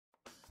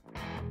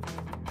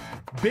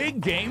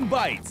Big Game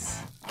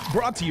Bites.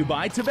 Brought to you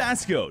by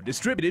Tabasco,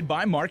 distributed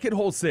by Market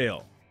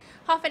Wholesale.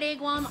 Joan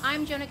Aguon,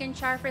 I'm Joan Aguon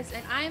Charfauros,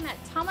 and I'm at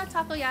Tama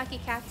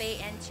Takoyaki Cafe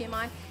in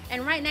Tumon.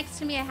 And right next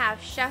to me I have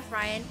Chef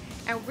Ryan,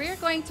 and we're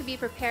going to be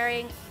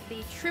preparing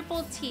the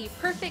Triple T,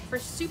 perfect for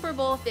Super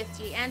Bowl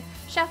 50. And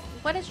Chef,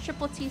 what does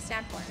Triple T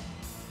stand for?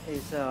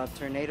 It's a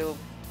tornado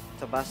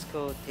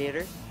Tabasco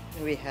tater.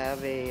 We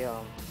have a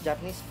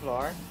Japanese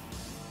flour,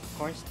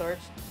 cornstarch,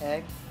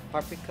 egg,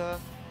 paprika,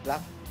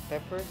 black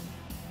pepper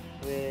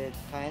with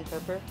cayenne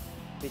pepper,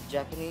 with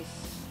Japanese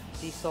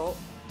sea salt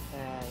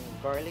and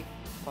garlic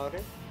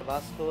powder,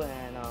 Tabasco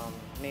and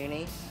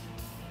mayonnaise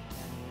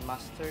and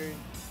mustard.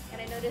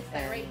 And I noticed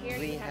that right here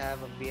we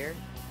have a beer.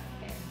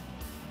 Okay.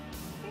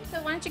 Okay,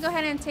 so why don't you go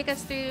ahead and take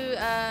us through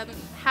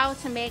how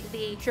to make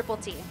the Triple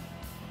T.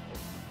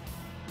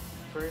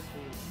 First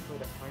we put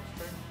the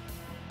cornstarch,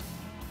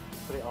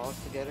 put it all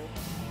together.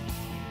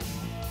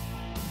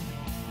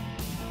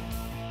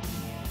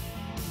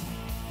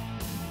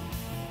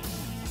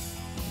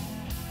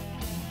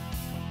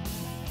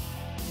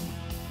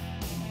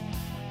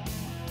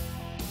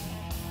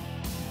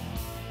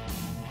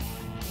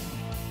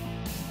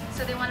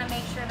 So they want to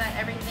make sure that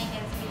everything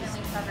is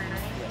evenly covered, right?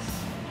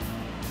 Yes.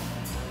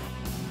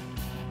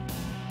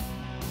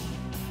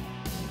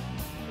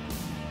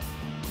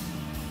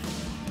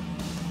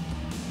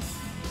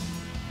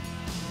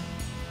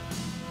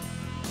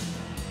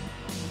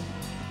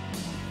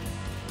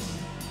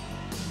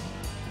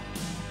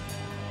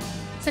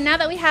 So now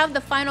that we have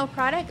the final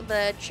product,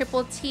 the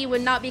Triple T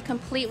would not be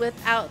complete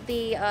without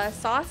the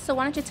sauce. So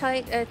why don't you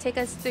take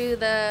us through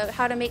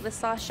how to make the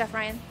sauce, Chef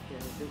Ryan?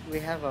 We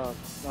have a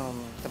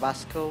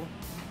Tabasco,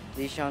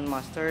 Dijon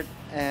mustard,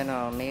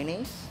 and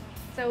mayonnaise.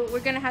 So we're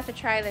gonna have to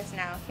try this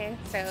now, okay?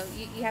 So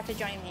you have to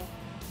join me.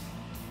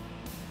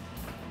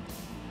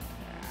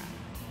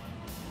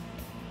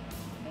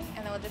 Okay,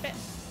 and then we'll dip it.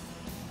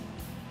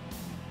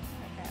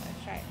 Okay,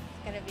 let's try it.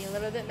 It's gonna be a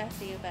little bit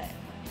messy, but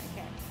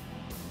okay.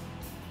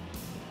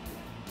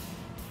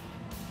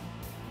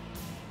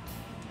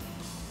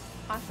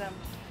 Awesome.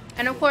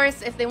 And of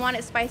course, if they want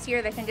it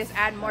spicier, they can just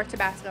add more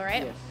Tabasco,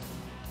 right? Yes.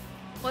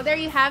 Well, there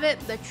you have it,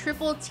 the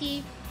Triple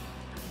T,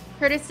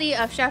 courtesy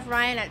of Chef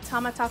Ryan at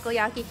Tama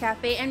Takoyaki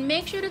Cafe. And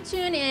make sure to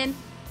tune in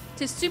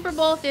to Super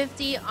Bowl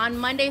 50 on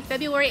Monday,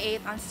 February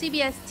 8th on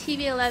CBS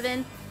TV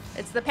 11.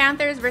 It's the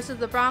Panthers versus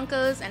the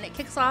Broncos, and it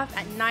kicks off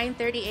at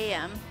 9:30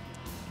 a.m.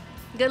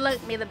 Good luck.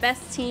 May the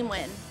best team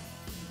win.